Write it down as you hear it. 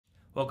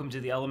Welcome to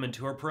the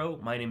Elementor Pro.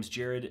 My name's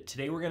Jared.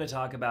 Today we're going to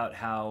talk about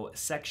how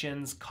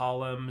sections,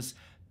 columns,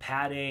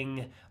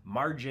 padding,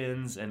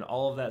 margins, and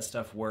all of that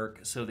stuff work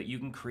so that you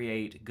can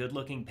create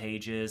good-looking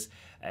pages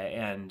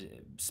and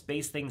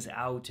space things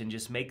out and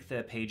just make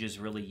the pages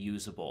really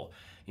usable.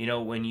 You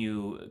know, when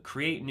you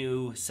create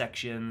new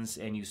sections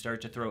and you start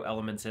to throw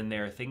elements in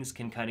there, things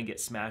can kind of get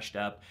smashed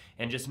up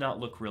and just not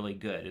look really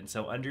good. And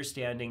so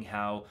understanding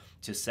how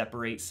to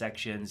separate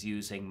sections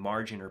using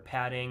margin or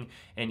padding,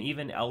 and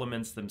even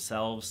elements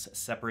themselves,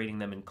 separating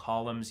them in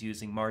columns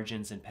using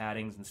margins and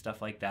paddings and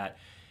stuff like that,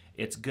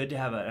 it's good to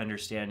have an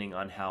understanding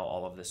on how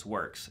all of this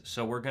works.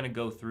 So we're going to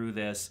go through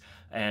this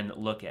and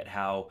look at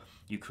how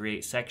you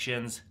create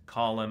sections,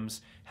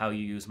 columns, how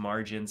you use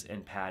margins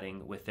and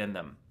padding within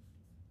them.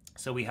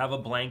 So we have a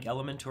blank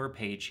Elementor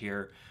page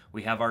here.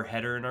 We have our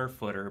header and our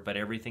footer, but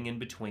everything in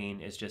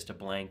between is just a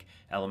blank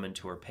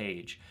Elementor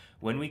page.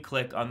 When we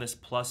click on this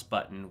plus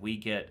button, we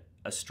get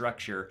a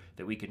structure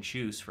that we can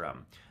choose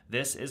from.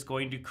 This is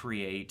going to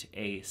create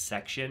a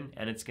section,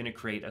 and it's going to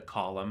create a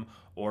column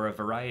or a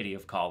variety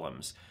of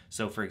columns.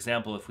 So for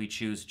example, if we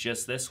choose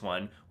just this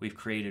one, we've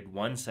created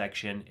one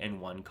section and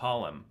one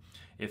column.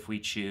 If we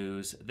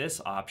choose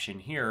this option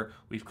here,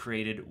 we've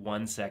created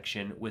one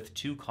section with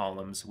two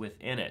columns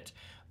within it.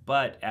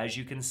 But as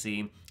you can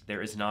see,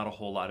 there is not a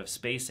whole lot of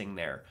spacing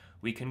there.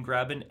 We can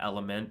grab an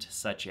element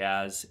such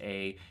as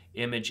an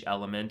image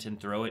element and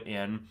throw it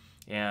in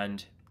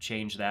and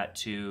change that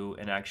to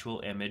an actual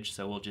image.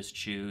 So we'll just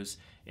choose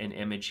an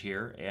image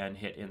here and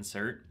hit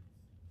insert.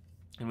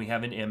 And we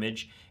have an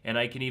image, and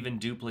I can even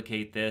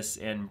duplicate this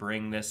and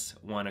bring this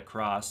one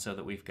across so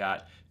that we've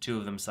got two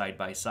of them side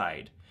by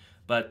side.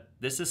 But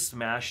this is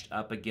smashed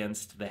up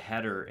against the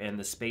header and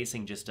the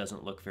spacing just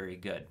doesn't look very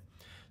good.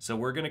 So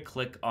we're going to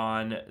click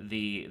on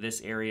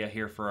this area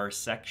here for our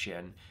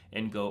section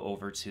and go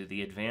over to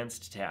the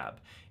Advanced tab.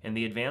 And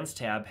the Advanced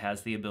tab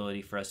has the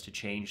ability for us to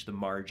change the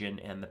margin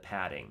and the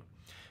padding.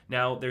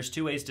 Now, there's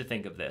two ways to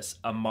think of this.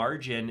 A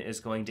margin is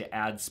going to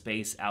add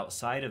space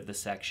outside of the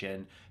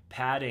section.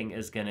 Padding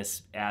is going to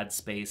add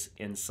space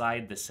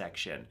inside the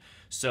section.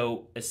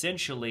 So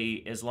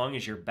essentially, as long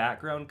as your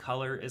background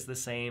color is the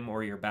same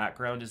or your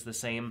background is the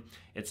same,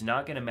 it's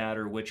not going to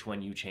matter which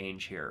one you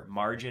change here.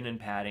 Margin and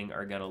padding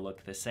are going to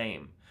look the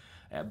same.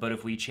 But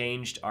if we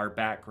changed our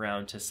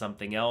background to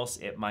something else,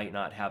 it might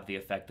not have the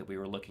effect that we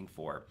were looking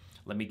for.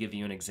 Let me give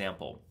you an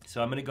example.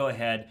 So I'm going to go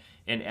ahead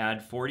and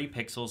add 40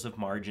 pixels of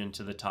margin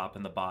to the top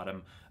and the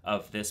bottom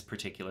of this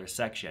particular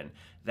section.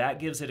 That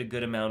gives it a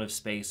good amount of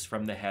space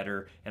from the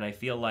header, and I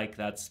feel like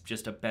that's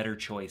just a better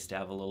choice to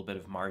have a little bit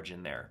of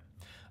margin there.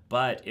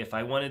 But if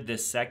I wanted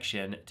this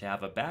section to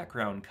have a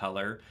background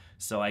color,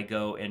 so I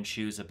go and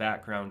choose a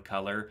background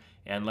color,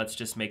 and let's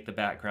just make the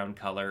background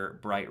color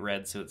bright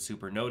red so it's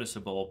super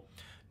noticeable.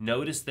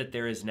 Notice that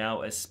there is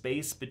now a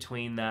space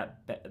between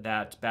that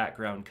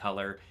background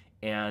color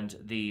and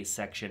the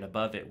section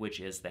above it, which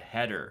is the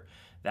header.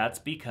 That's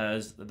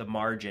because the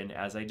margin,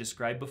 as I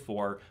described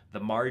before, the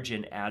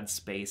margin adds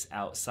space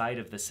outside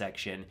of the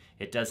section.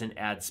 It doesn't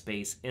add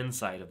space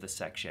inside of the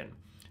section.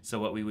 So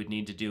what we would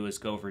need to do is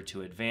go over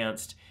to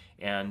Advanced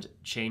and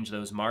change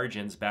those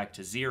margins back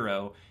to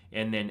 0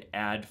 and then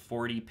add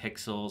 40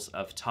 pixels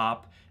of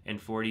top and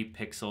 40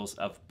 pixels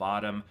of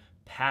bottom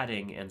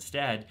padding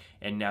instead,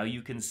 and now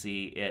you can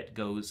see it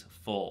goes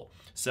full.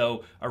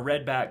 So a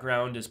red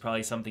background is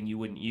probably something you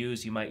wouldn't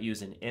use. You might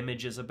use an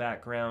image as a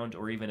background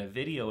or even a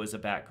video as a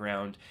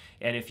background,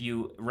 and if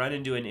you run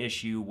into an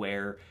issue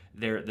where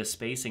the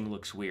spacing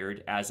looks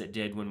weird, as it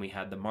did when we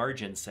had the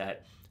margin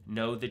set,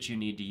 know that you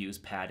need to use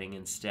padding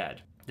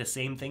instead. The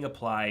same thing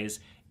applies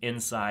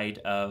inside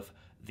of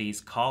these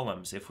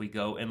columns. If we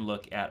go and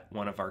look at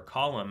one of our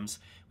columns,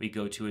 we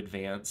go to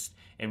Advanced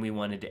and we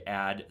wanted to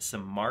add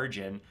some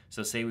margin.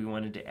 So say we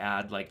wanted to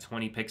add like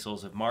 20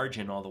 pixels of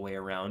margin all the way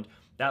around,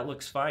 that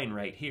looks fine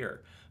right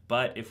here.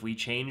 But if we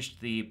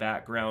changed the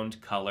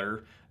background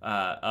color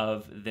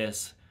of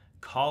this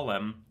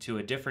column to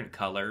a different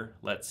color,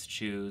 let's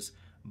choose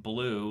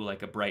blue,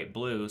 like a bright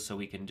blue, so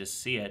we can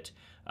just see it,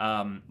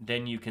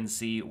 then you can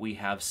see we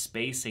have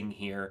spacing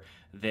here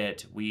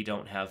that we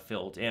don't have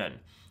filled in.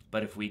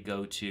 But if we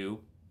go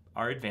to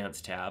our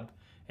Advanced tab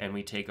and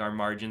we take our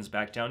margins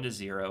back down to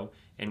 0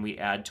 and we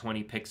add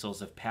 20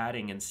 pixels of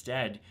padding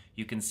instead,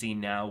 you can see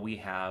now we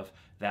have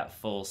that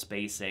full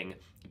spacing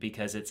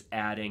because it's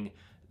adding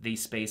the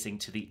spacing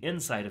to the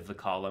inside of the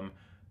column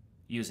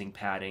using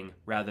padding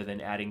rather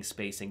than adding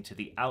spacing to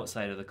the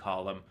outside of the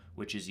column,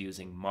 which is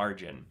using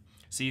margin.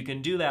 So you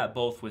can do that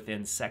both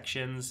within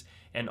sections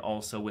and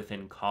also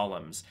within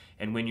columns.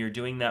 And when you're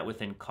doing that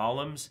within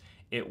columns,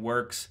 it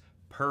works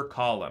per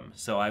column.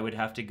 So I would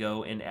have to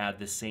go and add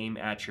the same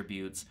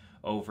attributes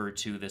over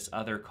to this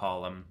other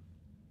column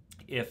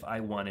if I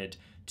wanted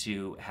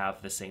to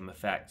have the same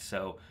effect.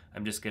 So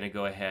I'm just going to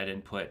go ahead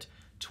and put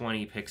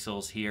 20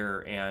 pixels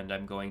here, and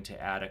I'm going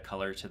to add a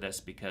color to this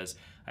because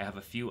I have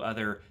a few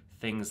other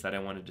things that I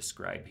want to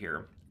describe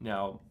here.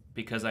 Now,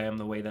 because I am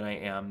the way that I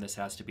am, this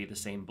has to be the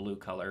same blue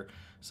color.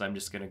 So I'm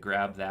just going to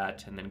grab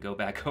that and then go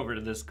back over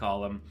to this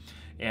column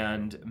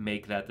and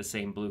make that the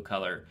same blue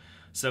color.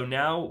 So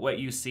now what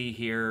you see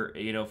here,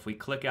 if we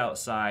click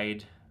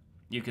outside,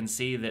 you can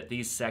see that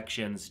these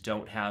sections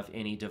don't have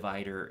any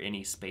divider,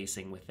 any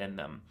spacing within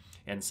them.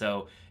 And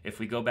so if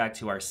we go back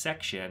to our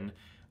section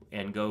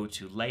and go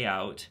to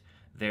layout,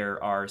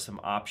 there are some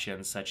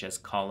options such as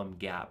column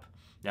gap.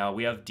 Now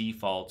we have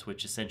default,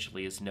 which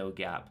essentially is no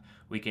gap.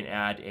 We can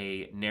add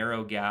a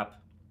narrow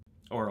gap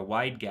or a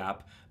wide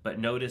gap, but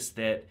notice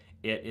that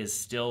it is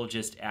still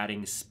just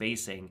adding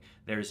spacing.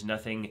 There's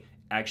nothing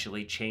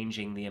actually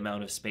changing the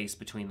amount of space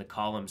between the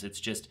columns. It's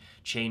just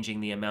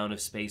changing the amount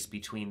of space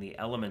between the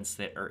elements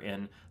that are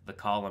in the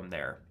column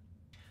there.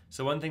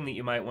 So one thing that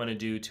you might want to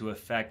do to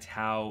affect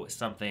how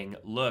something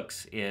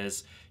looks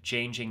is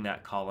changing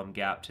that column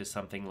gap to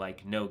something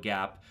like no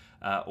gap,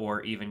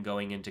 or even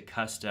going into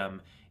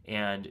custom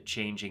and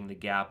changing the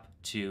gap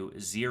to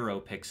 0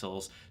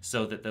 pixels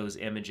so that those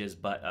images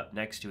butt up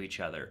next to each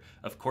other.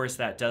 Of course,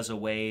 that does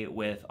away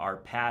with our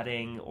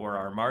padding or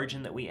our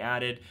margin that we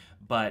added,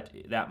 but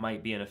that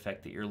might be an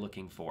effect that you're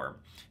looking for.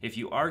 If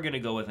you are going to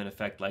go with an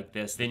effect like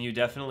this, then you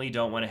definitely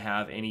don't want to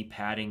have any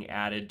padding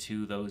added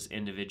to those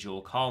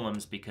individual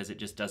columns, because it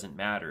just doesn't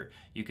matter.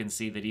 You can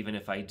see that even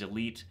if I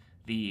delete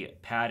the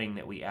padding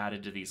that we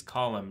added to these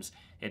columns,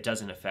 it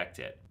doesn't affect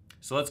it.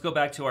 So let's go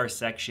back to our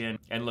section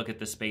and look at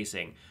the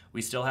spacing.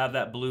 We still have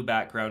that blue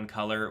background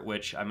color,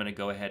 which I'm going to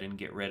go ahead and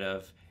get rid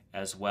of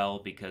as well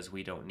because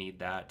we don't need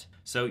that.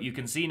 So you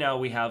can see now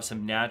we have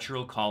some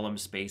natural column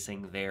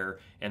spacing there,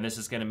 and this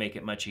is going to make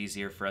it much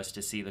easier for us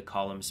to see the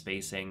column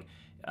spacing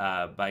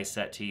by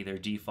set to either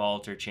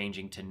default or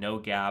changing to no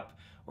gap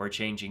or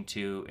changing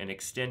to an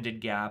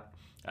extended gap.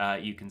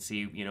 You can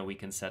see, we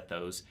can set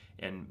those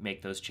and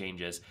make those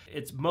changes.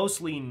 It's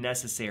mostly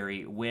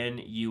necessary when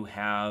you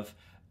have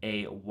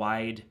a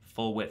wide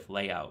full width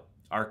layout.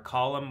 Our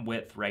column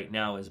width right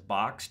now is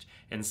boxed,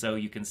 and so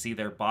you can see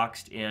they're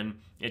boxed in.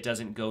 It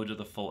doesn't go to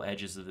the full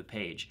edges of the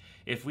page.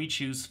 If we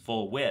choose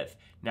full width,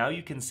 now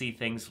you can see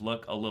things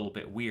look a little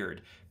bit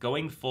weird.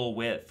 Going full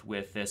width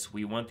with this,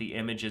 we want the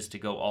images to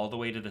go all the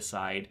way to the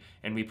side,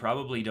 and we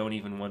probably don't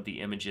even want the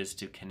images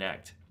to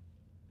connect.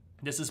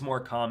 This is more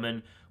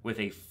common with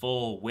a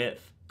full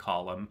width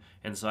column,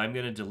 and so I'm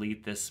going to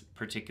delete this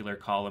particular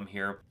column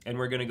here, and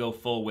we're going to go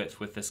full width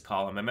with this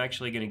column. I'm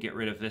actually going to get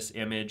rid of this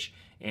image,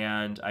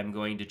 and I'm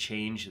going to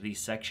change the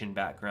section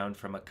background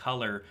from a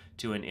color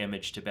to an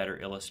image to better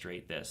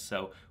illustrate this.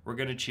 So we're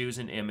going to choose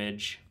an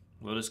image.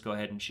 We'll just go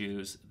ahead and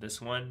choose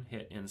this one,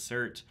 hit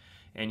insert,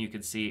 and you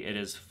can see it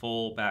is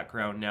full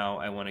background now.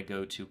 I want to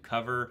go to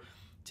cover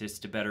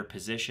just to better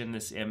position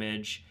this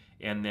image,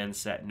 and then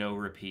set no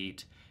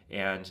repeat,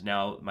 and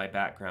now my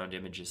background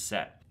image is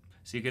set.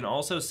 So you can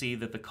also see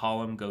that the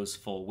column goes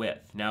full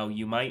width. Now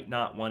you might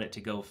not want it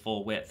to go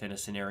full width in a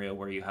scenario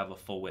where you have a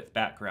full width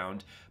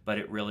background, but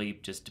it really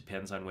just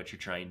depends on what you're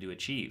trying to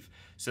achieve.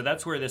 So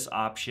that's where this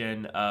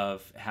option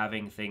of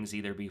having things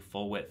either be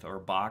full width or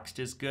boxed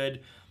is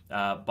good.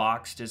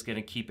 Boxed is going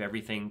to keep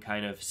everything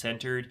kind of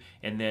centered,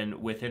 and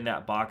then within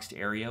that boxed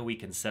area we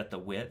can set the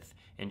width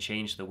and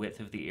change the width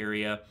of the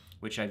area,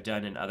 which I've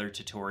done in other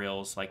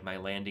tutorials like my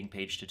landing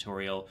page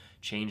tutorial.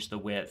 Change the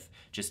width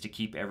just to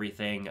keep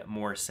everything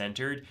more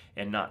centered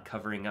and not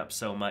covering up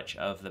so much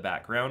of the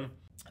background.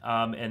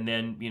 And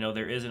then,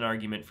 there is an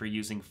argument for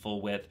using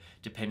full width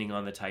depending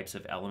on the types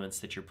of elements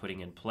that you're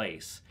putting in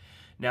place.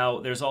 Now,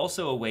 there's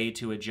also a way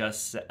to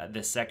adjust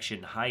the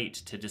section height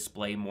to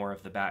display more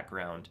of the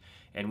background,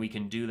 and we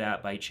can do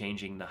that by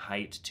changing the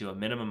height to a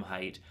minimum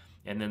height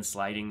and then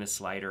sliding the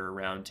slider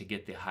around to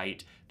get the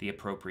height the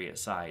appropriate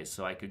size.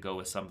 So I could go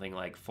with something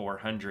like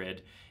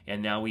 400,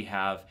 and now we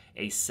have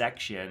a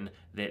section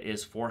that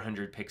is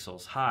 400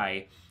 pixels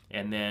high,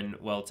 and then,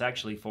 well, it's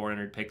actually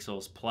 400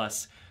 pixels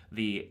plus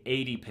the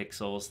 80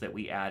 pixels that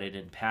we added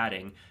in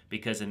padding,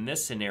 because in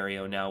this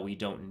scenario now we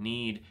don't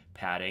need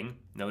padding.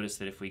 Notice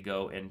that if we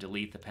go and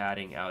delete the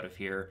padding out of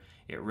here,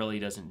 it really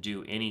doesn't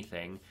do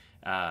anything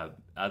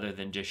other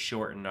than just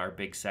shorten our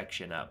big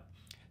section up.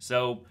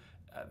 So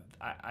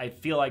I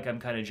feel like I'm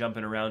kind of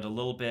jumping around a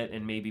little bit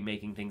and maybe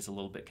making things a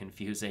little bit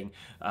confusing,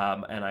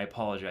 and I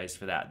apologize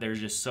for that. There's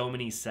just so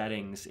many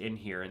settings in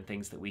here and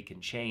things that we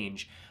can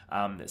change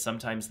that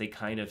sometimes they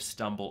kind of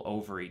stumble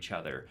over each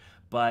other.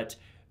 But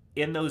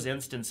in those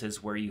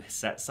instances where you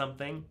set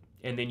something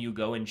and then you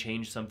go and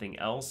change something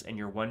else and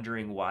you're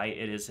wondering why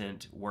it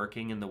isn't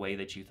working in the way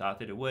that you thought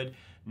that it would,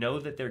 know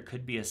that there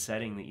could be a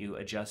setting that you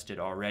adjusted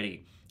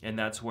already. And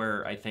that's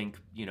where I think,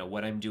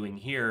 what I'm doing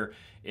here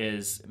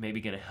is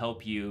maybe going to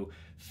help you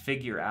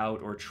figure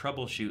out or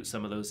troubleshoot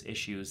some of those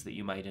issues that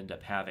you might end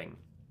up having.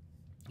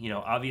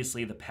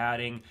 Obviously the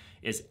padding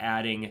is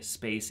adding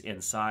space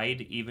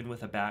inside, even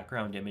with a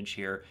background image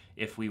here.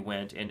 If we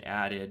went and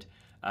added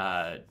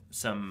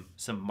some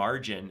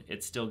margin,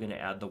 it's still going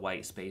to add the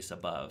white space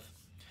above.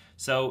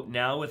 So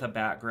now with a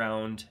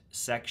background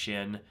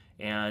section,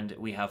 and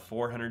we have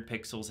 400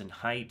 pixels in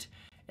height,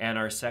 and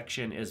our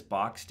section is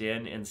boxed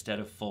in instead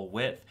of full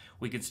width,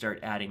 we could start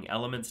adding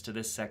elements to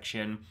this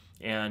section,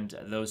 and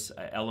those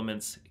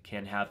elements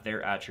can have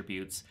their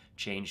attributes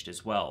changed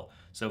as well.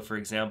 So for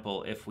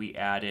example, if we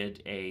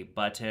added a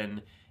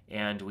button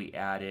and we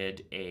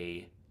added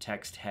a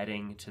text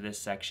heading to this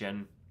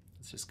section,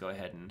 let's just go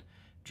ahead and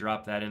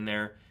drop that in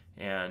there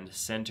and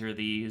center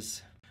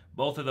these.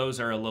 Both of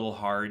those are a little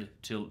hard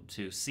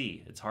to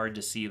see. It's hard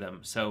to see them.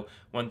 So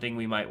one thing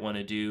we might want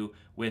to do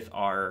with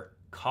our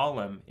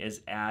column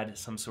is add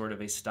some sort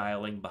of a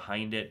styling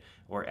behind it,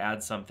 or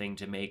add something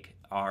to make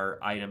our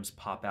items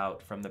pop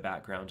out from the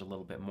background a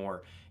little bit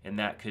more. And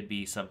that could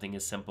be something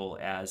as simple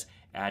as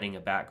adding a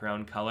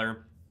background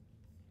color,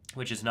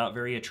 which is not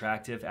very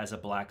attractive as a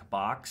black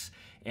box,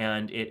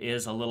 and it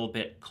is a little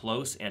bit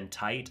close and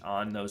tight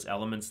on those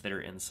elements that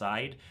are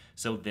inside.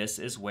 So this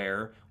is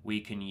where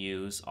we can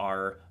use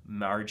our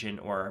margin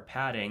or our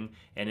padding,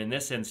 and in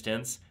this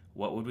instance,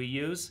 what would we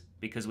use?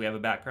 Because we have a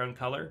background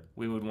color,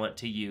 we would want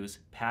to use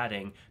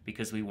padding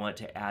because we want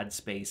to add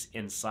space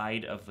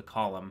inside of the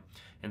column.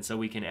 And so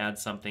we can add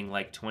something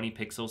like 20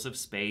 pixels of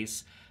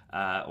space,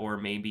 or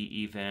maybe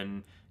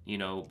even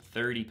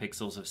 30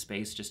 pixels of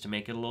space, just to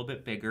make it a little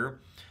bit bigger.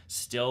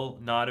 Still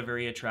not a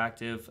very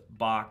attractive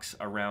box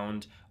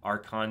around our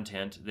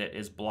content that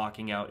is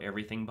blocking out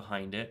everything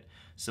behind it.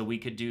 So we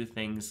could do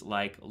things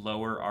like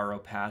lower our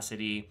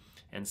opacity,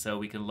 and so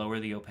we can lower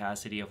the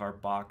opacity of our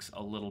box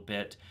a little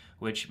bit,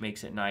 which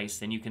makes it nice.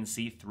 Then you can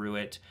see through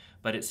it,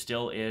 but it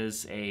still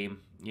is a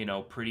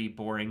pretty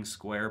boring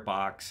square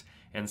box.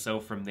 And so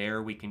from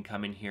there we can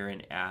come in here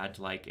and add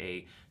like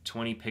a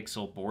 20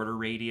 pixel border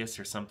radius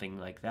or something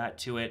like that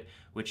to it,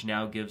 which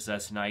now gives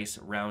us nice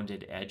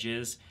rounded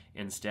edges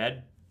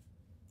instead.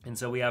 And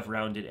so we have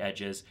rounded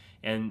edges,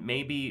 and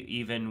maybe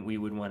even we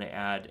would want to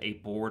add a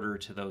border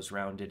to those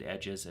rounded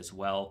edges as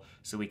well.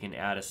 So we can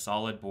add a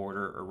solid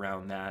border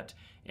around that,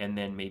 and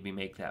then maybe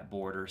make that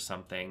border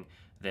something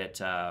that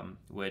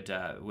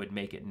would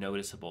make it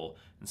noticeable.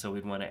 And so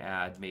we'd want to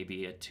add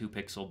maybe a 2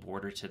 pixel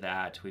border to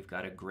that. We've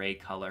got a gray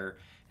color,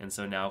 and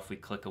so now if we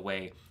click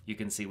away, you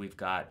can see we've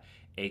got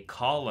a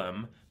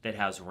column that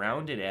has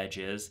rounded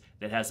edges,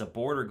 that has a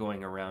border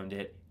going around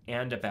it,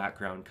 and a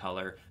background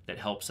color that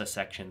helps a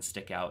section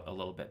stick out a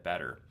little bit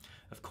better.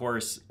 Of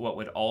course, what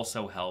would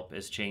also help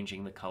is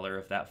changing the color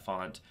of that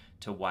font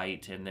to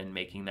white, and then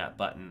making that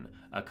button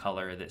a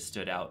color that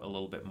stood out a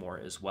little bit more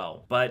as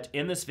well. But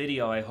in this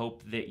video, I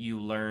hope that you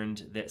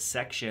learned that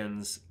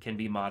sections can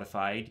be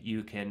modified.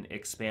 You can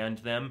expand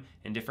them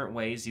in different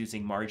ways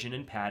using margin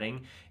and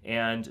padding,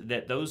 and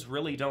that those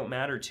really don't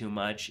matter too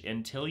much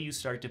until you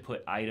start to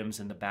put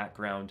items in the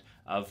background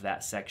of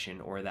that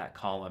section or that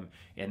column,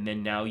 and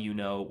then now you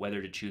know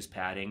whether to choose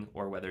padding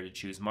or whether to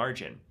choose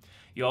margin.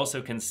 You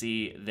also can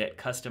see that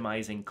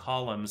customizing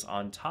columns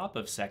on top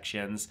of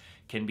sections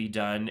can be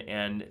done,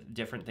 and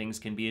different things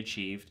can be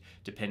achieved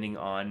depending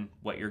on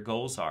what your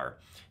goals are.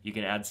 You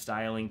can add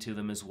styling to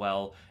them as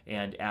well,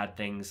 and add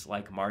things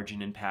like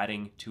margin and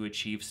padding to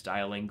achieve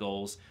styling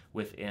goals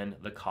within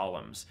the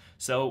columns.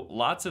 So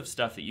lots of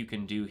stuff that you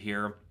can do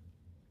here.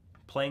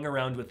 Playing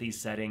around with these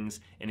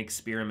settings and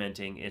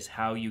experimenting is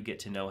how you get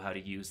to know how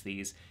to use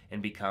these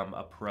and become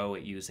a pro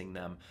at using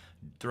them.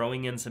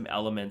 Throwing in some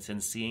elements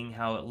and seeing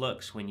how it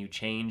looks when you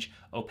change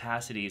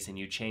opacities and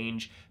you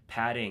change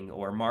padding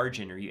or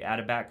margin, or you add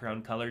a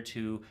background color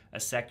to a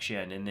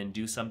section and then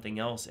do something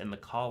else in the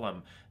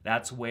column.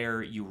 That's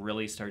where you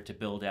really start to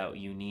build out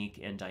unique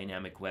and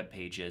dynamic web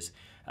pages,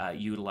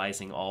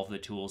 utilizing all of the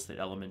tools that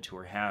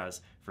Elementor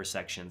has for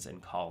sections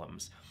and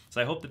columns. So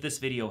I hope that this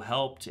video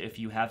helped. If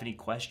you have any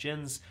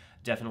questions,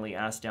 definitely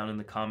ask down in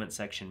the comment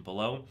section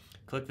below.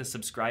 Click the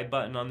subscribe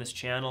button on this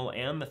channel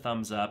and the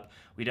thumbs up.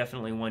 We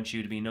definitely want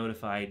you to be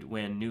notified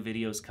when new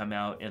videos come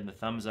out, and the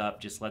thumbs up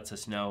just lets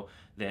us know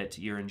that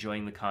you're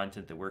enjoying the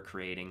content that we're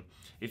creating.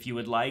 If you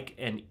would like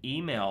an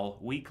email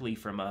weekly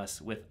from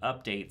us with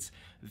updates,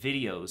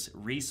 videos,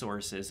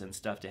 resources, and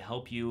stuff to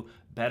help you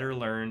better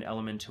learn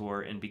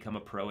Elementor and become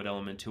a pro at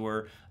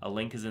Elementor, a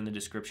link is in the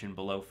description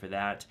below for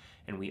that.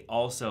 And we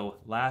also,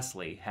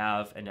 lastly,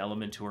 have an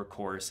Elementor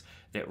course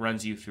that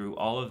runs you through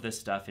all of this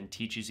stuff and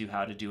teaches you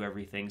how to do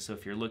everything. So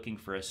if you're looking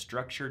for a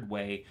structured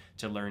way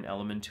to learn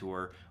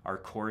Elementor, our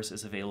course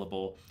is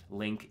available,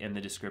 link in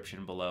the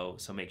description below,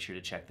 so make sure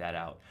to check that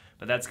out.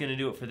 But that's going to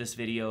do it for this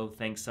video.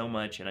 Thanks so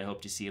much, and I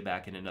hope to see you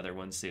back in another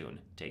one soon.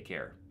 Take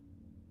care.